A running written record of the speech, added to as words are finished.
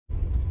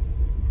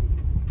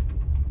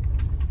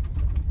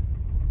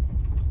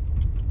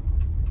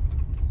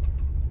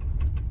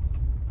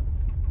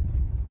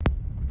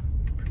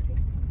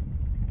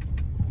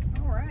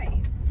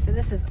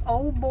This is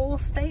Ole Bull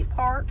State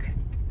Park.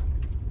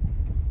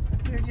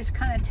 We're just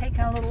kind of taking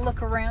a little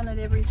look around at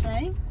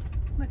everything.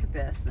 Look at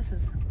this. This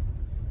is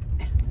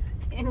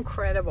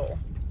incredible.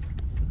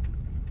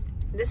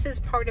 This is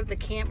part of the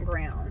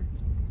campground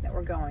that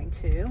we're going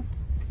to.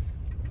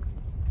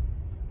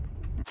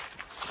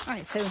 All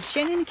right, so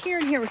Shannon and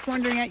Karen here with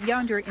Wandering Out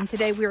Yonder, and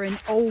today we're in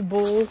Ole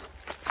Bull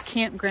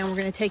Campground. We're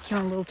going to take you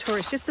on a little tour.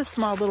 It's just a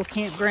small little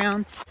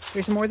campground.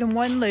 There's more than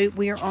one loop.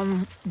 We are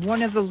on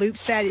one of the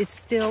loops that is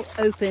still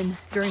open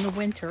during the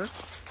winter,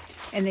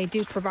 and they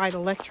do provide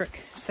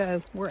electric,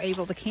 so we're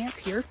able to camp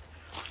here.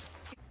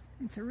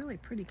 It's a really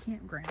pretty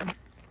campground.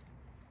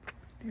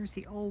 There's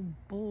the Ole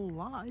Bull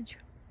Lodge.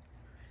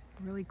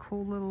 Really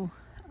cool little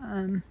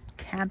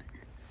cabin,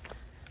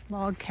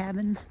 log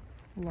cabin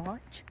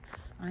lodge.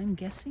 I'm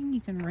guessing you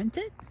can rent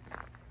it.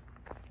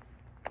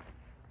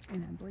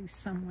 And I believe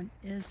someone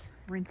is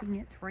renting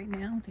it right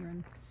now. There are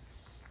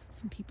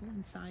some people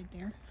inside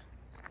there.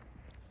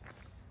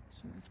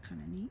 So that's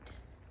kind of neat.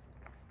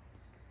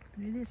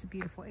 But it is a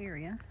beautiful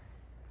area.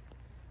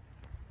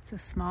 It's a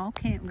small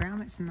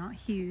campground. It's not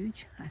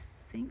huge. I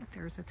think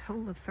there's a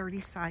total of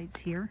 30 sites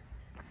here.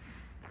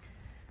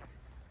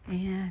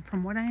 And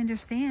from what I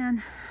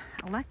understand,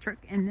 electric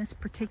in this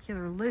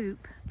particular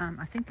loop.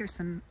 I think there's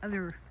some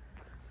other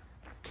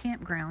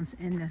campgrounds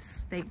in this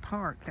state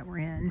park that we're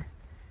in.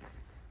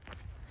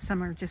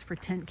 Some are just for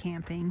tent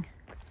camping,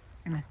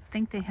 and I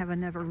think they have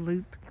another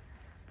loop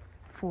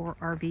for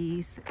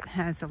RVs that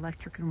has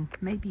electric and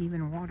maybe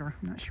even water.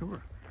 I'm not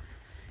sure.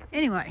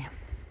 Anyway,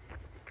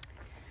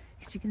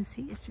 as you can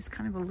see, it's just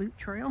kind of a loop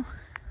trail.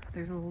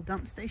 There's a little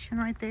dump station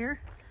right there.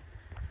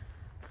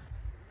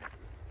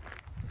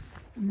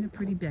 And they're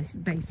pretty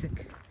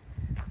basic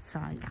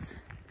sites.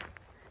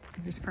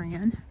 There's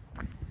Fran.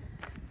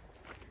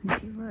 And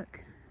if you look,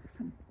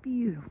 some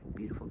beautiful,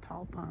 beautiful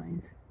tall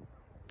pines.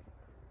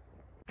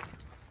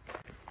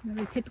 Now,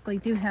 they typically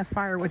do have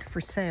firewood for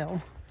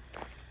sale.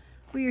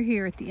 We are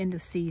here at the end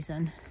of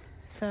season,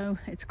 so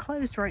it's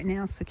closed right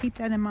now, so keep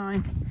that in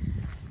mind.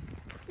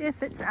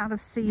 If it's out of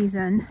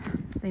season,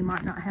 they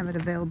might not have it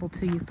available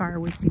to you,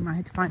 firewood, so you might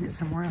have to find it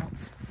somewhere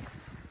else.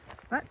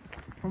 But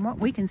from what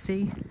we can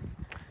see,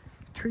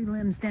 tree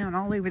limbs down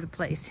all over the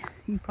place.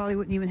 You probably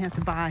wouldn't even have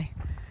to buy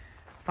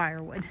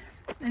firewood.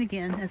 And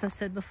again, as I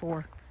said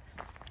before,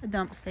 a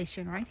dump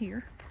station right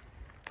here.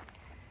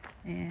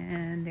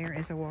 And there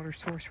is a water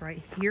source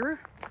right here.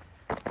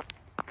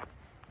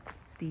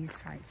 These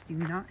sites do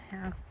not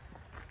have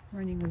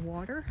running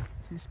water,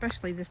 and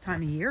especially this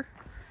time of year.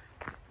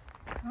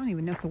 I don't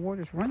even know if the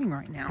water's running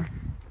right now.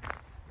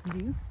 Do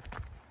you?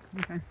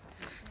 Okay.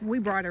 We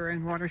brought our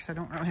own water, so I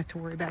don't really have to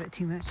worry about it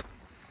too much.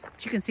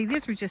 But you can see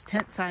these are just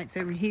tent sites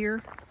over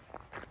here.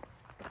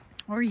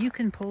 Or you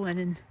can pull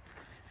in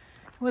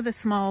with a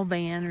small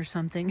van or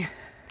something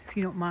if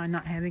you don't mind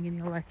not having any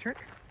electric.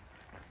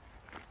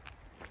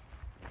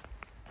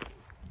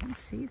 You can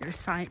see there's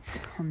sites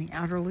on the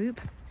outer loop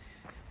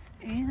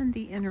and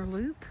the inner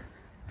loop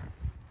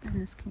in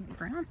this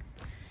campground.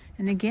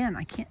 And again,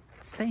 I can't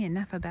say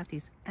enough about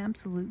these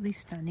absolutely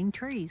stunning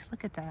trees.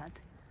 Look at that.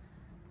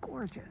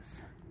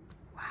 Gorgeous.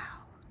 Wow.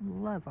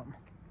 Love them.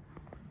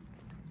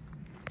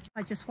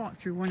 I just walked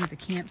through one of the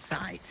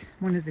campsites,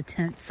 one of the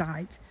tent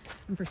sites,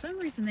 and for some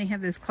reason they have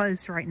those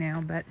closed right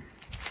now. But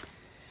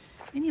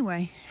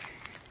anyway,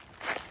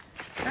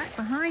 back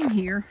behind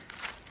here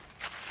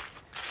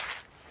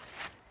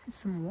is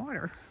some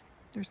water.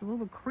 There's a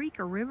little creek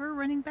or river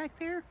running back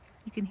there.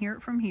 You can hear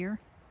it from here.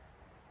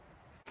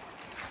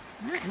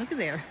 All right, look at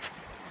there.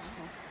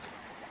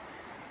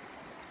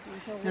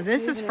 Now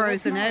this is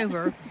frozen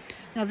over.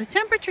 Now the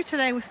temperature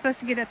today was supposed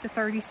to get up to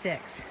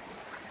 36.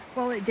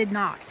 Well, it did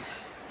not.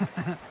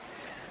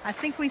 I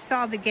think we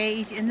saw the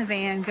gauge in the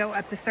van go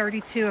up to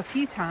 32 a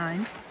few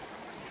times,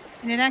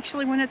 and it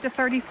actually went up to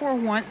 34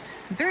 once,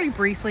 very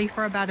briefly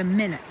for about a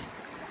minute,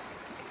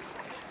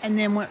 and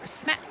then went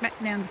smack back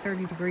down to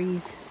 30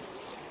 degrees.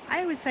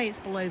 I would say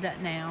it's below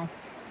that now.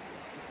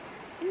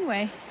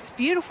 Anyway, it's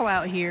beautiful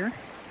out here,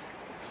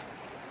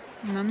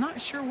 and I'm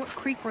not sure what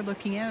creek we're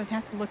looking at. I'd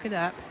have to look it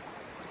up,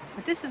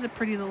 but this is a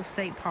pretty little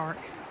state park.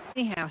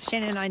 Anyhow,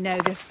 Shannon and I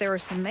noticed there are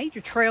some major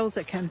trails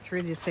that come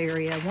through this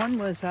area. One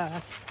was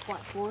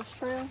Black Forest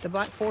Trail. The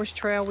Black Forest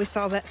Trail. We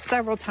saw that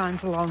several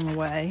times along the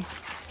way.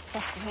 The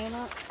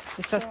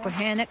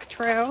Susquehannock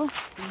Trail.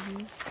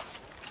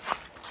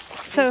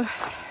 So,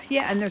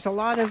 yeah, and there's a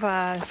lot of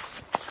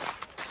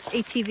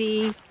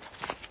ATV,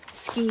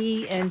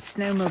 ski, and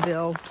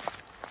snowmobile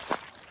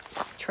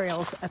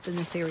trails up in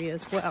this area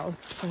as well.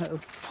 So,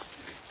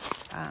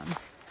 a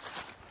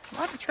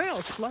lot of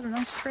trails, a lot of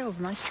nice trails,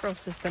 nice trail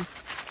system,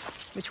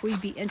 which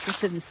we'd be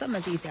interested in some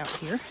of these out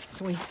here.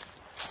 So we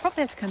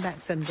probably have to come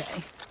back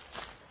someday.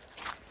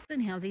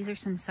 Anyhow, these are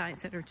some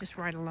sites that are just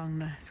right along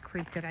this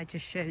creek that I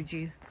just showed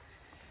you.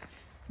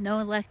 No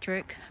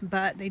electric,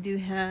 but they do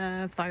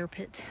have fire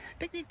pit,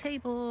 picnic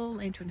table,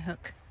 lantern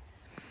hook.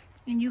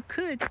 And you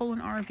could pull an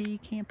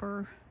RV,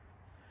 camper,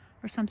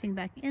 or something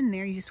back in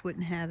there. You just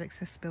wouldn't have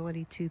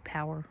accessibility to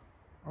power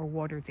or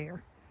water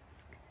there.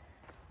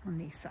 on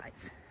these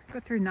sites.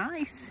 But they're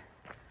nice.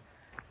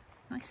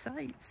 Nice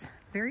sites.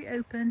 Very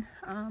open.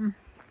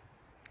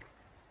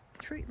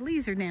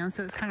 Leaves are down,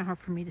 so it's kind of hard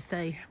for me to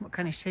say what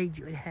kind of shade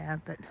you would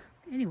have, but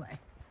anyway.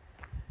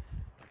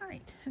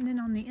 Right, and then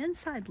on the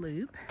inside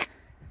loop,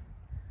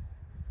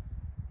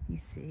 you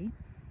see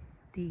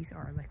these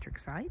are electric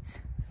sites.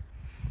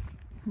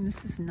 And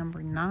this is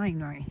number 9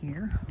 right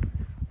here.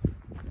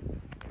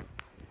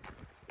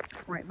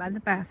 Right by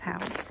the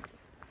bathhouse.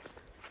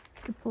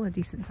 You could pull a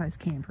decent sized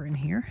camper in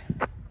here.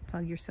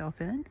 Plug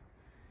yourself in.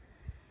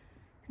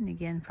 And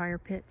again, fire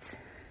pits,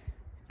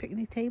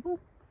 picnic table.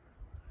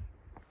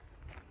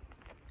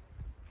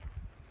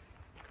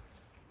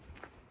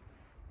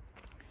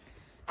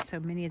 So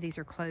many of these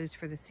are closed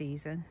for the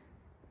season.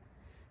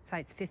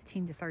 Sites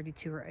 15 to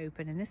 32 are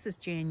open, and this is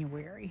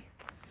January.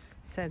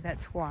 So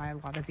that's why a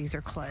lot of these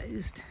are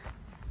closed.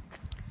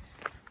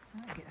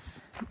 I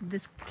guess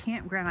this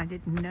campground, I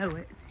didn't know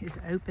it, is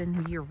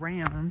open year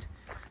round,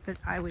 but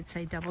I would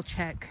say double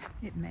check.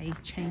 It may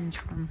change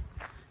from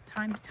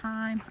time to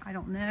time. I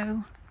don't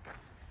know.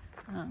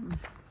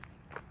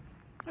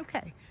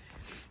 Okay.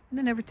 And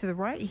then over to the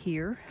right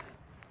here,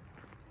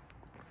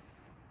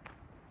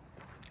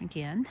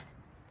 again,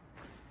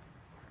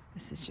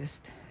 this is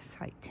just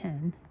site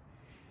 10.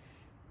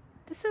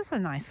 This is a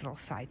nice little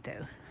site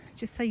though,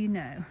 just so you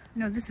know.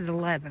 No, this is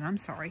 11, I'm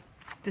sorry.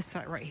 This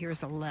site right here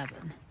is 11.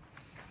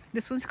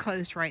 This one's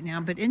closed right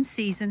now, but in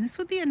season, this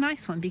would be a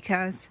nice one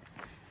because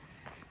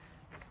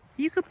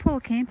you could pull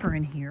a camper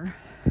in here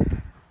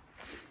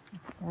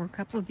or a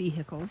couple of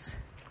vehicles,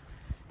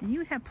 and you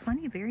would have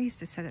plenty of areas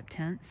to set up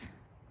tents.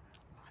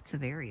 Lots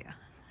of area,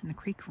 and the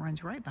creek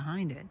runs right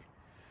behind it.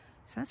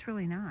 So that's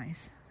really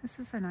nice. This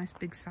is a nice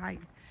big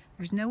site.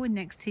 There's no one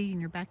next to you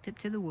and you're backed up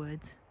to the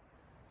woods.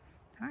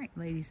 All right,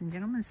 ladies and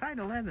gentlemen, site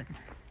 11.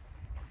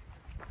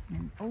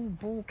 And Ole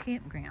Bull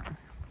Campground.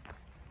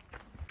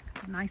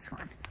 It's a nice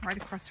one. Right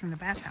across from the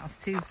bathhouse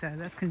too, so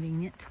that's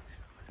convenient.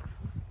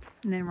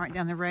 And then right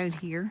down the road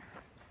here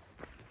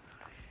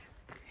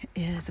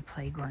is a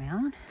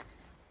playground.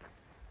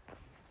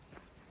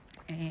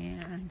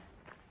 And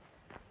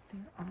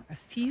there are a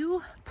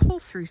few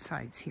pull-through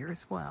sites here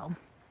as well.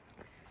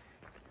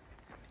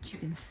 But you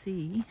can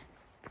see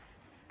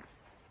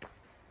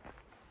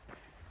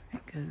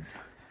it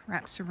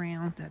wraps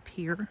around up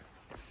here,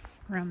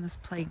 around this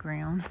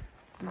playground.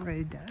 The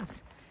road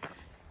does.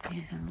 And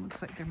it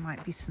looks like there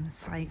might be some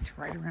sites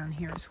right around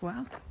here as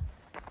well.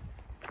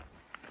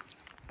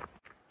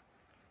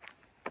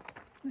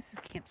 This is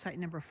campsite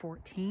number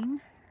 14.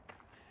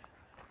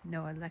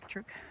 No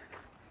electric,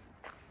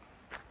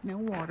 no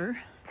water.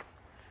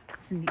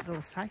 It's a neat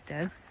little site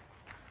though.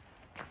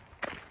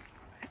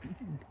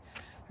 And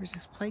there's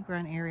this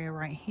playground area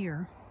right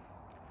here.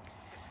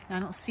 I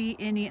don't see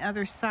any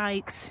other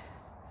sites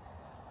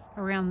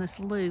around this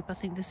loop. I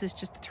think this is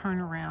just a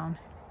turnaround.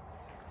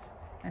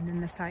 And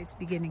then the sites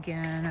begin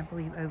again, I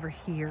believe, over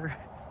here.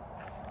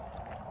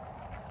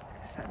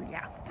 So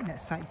yeah,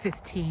 that's site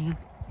 15.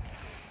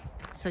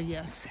 So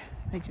yes,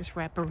 they just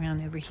wrap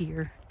around over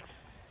here.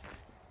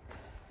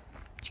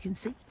 But you can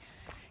see,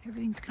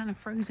 everything's kind of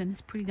frozen.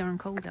 It's pretty darn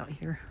cold out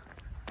here.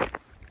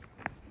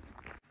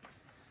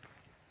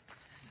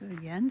 So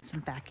again,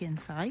 some back-end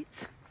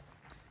sites.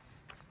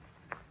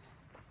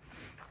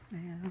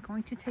 And I'm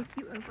going to take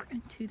you over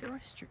into the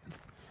restroom.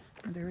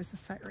 There is a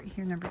site right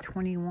here, number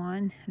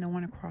 21, and the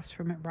one across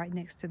from it right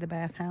next to the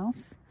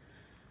bathhouse.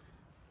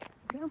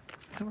 There we go.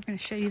 So we're going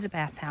to show you the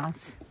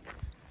bathhouse.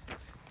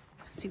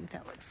 See what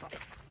that looks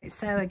like.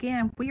 So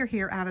again, we are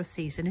here out of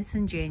season. It's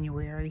in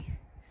January.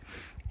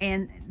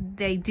 And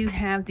they do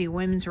have the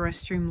women's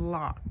restroom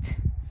locked.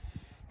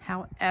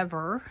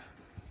 However,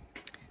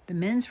 the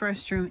men's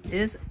restroom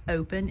is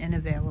open and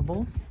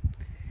available.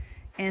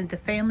 And the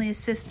family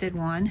assisted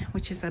one,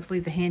 which is I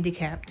believe the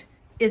handicapped,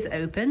 is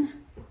open.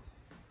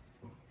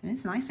 And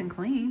it's nice and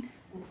clean.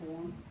 It's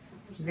warm.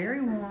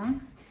 Very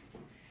warm.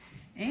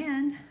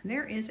 And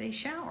there is a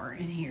shower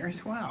in here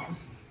as well.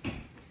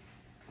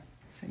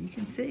 So you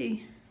can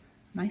see,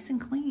 nice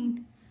and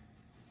clean.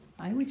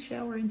 I would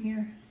shower in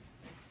here.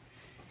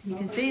 You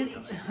can see,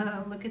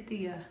 look at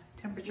the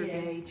temperature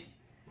gauge.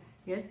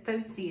 Yeah, it's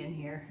toasty in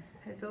here.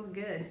 It feels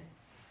good.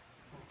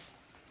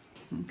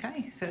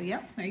 Okay, so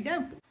yep, there you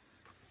go.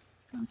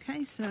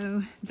 Okay,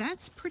 so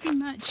that's pretty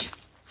much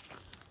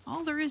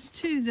all there is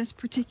to this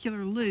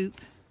particular loop.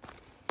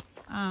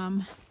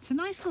 It's a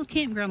nice little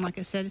campground, like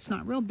I said. It's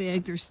not real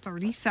big. There's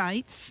 30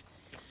 sites.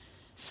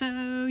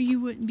 So you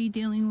wouldn't be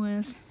dealing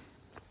with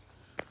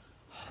a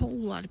whole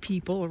lot of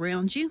people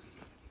around you.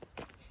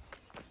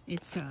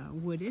 It's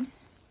wooded.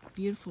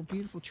 Beautiful,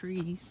 beautiful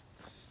trees.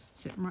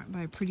 Sitting right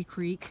by a pretty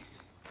creek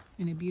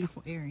in a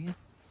beautiful area.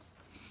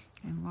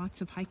 And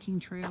lots of hiking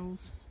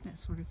trails, that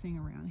sort of thing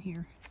around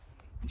here.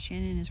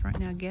 Shannon is right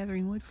now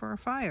gathering wood for our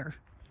fire.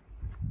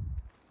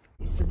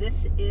 So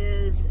this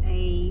is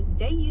a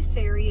day use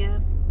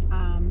area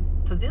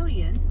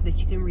pavilion that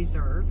you can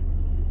reserve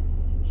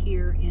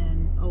here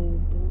in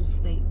Ole Bull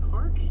State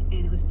Park,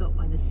 and it was built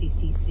by the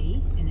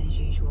CCC, and as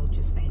usual,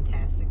 just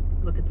fantastic.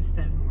 Look at the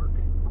stonework,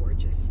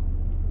 gorgeous.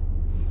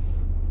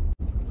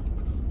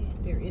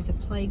 And there is a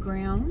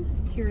playground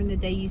here in the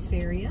day use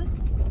area.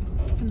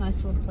 It's a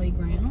nice little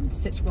playground.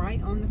 Sits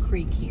right on the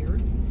creek here.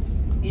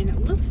 And it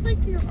looks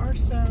like there are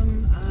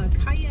some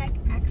kayak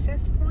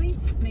access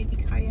points, maybe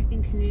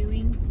kayaking,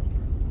 canoeing.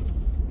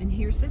 And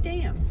here's the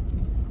dam.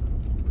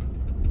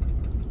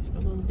 Just a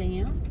little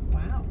dam.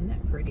 Wow, isn't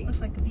that pretty?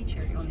 Looks like a beach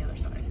area on the other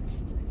side.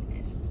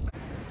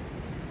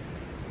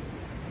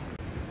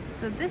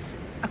 So this,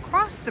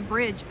 across the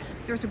bridge,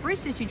 there's a bridge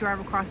that you drive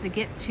across to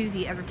get to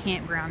the other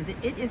campground.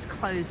 It is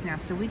closed now,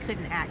 so we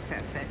couldn't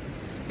access it.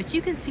 But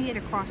you can see it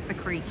across the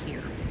creek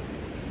here.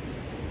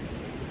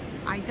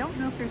 I don't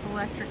know if there's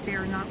electric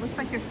there or not. Looks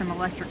like there's some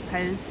electric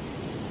posts,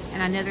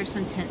 and I know there's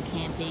some tent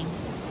camping.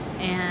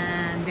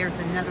 And there's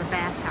another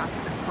bathhouse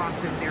across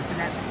over there for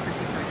that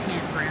particular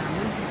campground.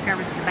 And we've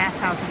discovered that the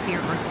bathhouses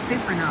here are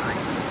super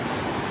nice.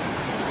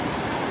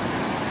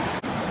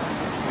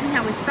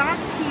 Anyhow, we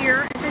stopped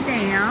here at the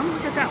dam.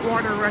 Look at that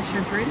water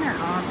rushing through. Isn't that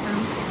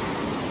awesome?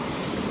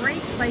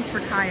 Great place for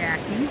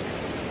kayaking.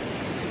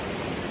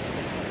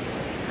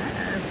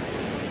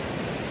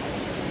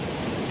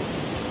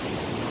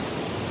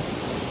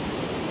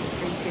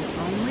 So you can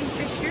only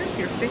fish here if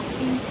you're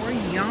 15 or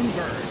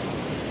younger.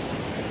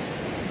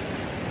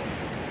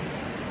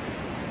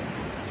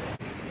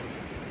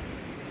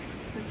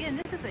 So again,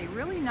 this is a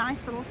really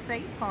nice little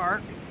state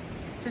park.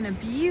 It's in a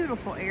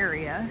beautiful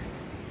area.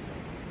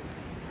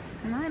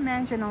 And I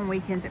imagine on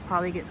weekends it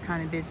probably gets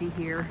kind of busy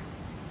here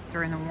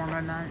during the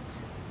warmer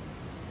months.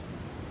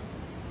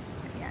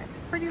 But yeah, it's a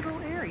pretty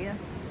little area.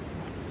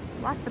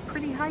 Lots of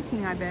pretty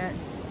hiking, I bet.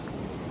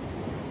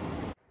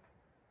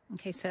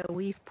 Okay, so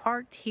we've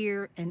parked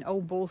here in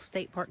Ole Bull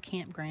State Park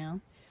Campground.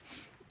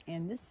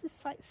 And this is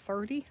site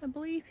 30, I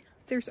believe.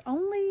 There's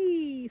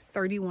only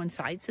 31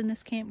 sites in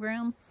this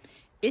campground.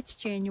 It's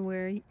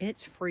January,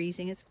 it's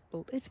freezing,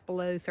 it's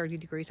below 30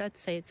 degrees. I'd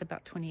say it's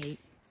about 28,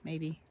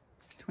 maybe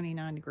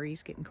 29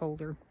 degrees, getting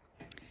colder.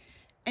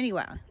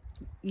 Anyway,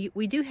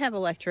 we do have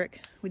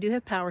electric, we do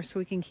have power so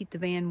we can keep the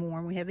van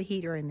warm. We have a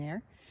heater in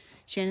there.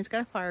 Shannon's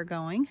got a fire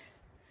going.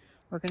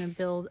 We're gonna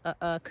build,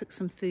 cook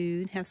some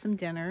food, have some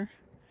dinner,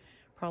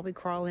 probably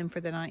crawl in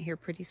for the night here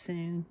pretty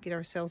soon, get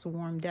ourselves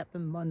warmed up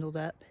and bundled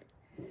up.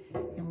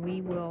 And we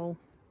will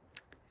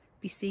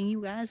be seeing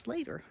you guys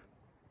later.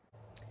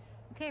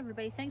 Okay,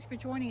 everybody, thanks for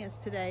joining us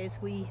today as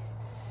we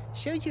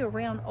showed you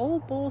around Ole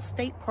Bull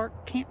State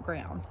Park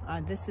Campground.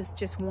 This is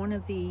just one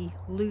of the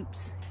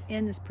loops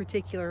in this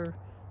particular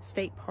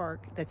state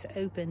park that's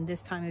open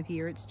this time of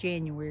year. It's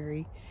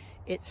January.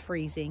 It's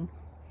freezing.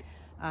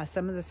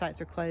 Some of the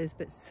sites are closed,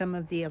 but some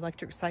of the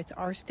electric sites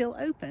are still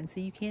open, so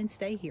you can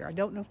stay here. I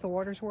don't know if the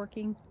water's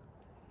working.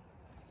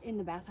 In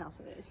the bathhouse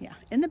it is. Yeah,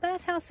 in the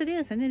bathhouse it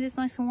is, and it is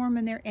nice and warm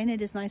in there, and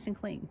it is nice and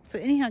clean. So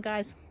anyhow,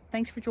 guys,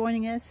 thanks for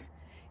joining us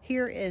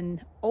here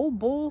in Ole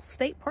Bull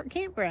State Park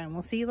Campground.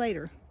 We'll see you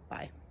later.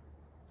 Bye.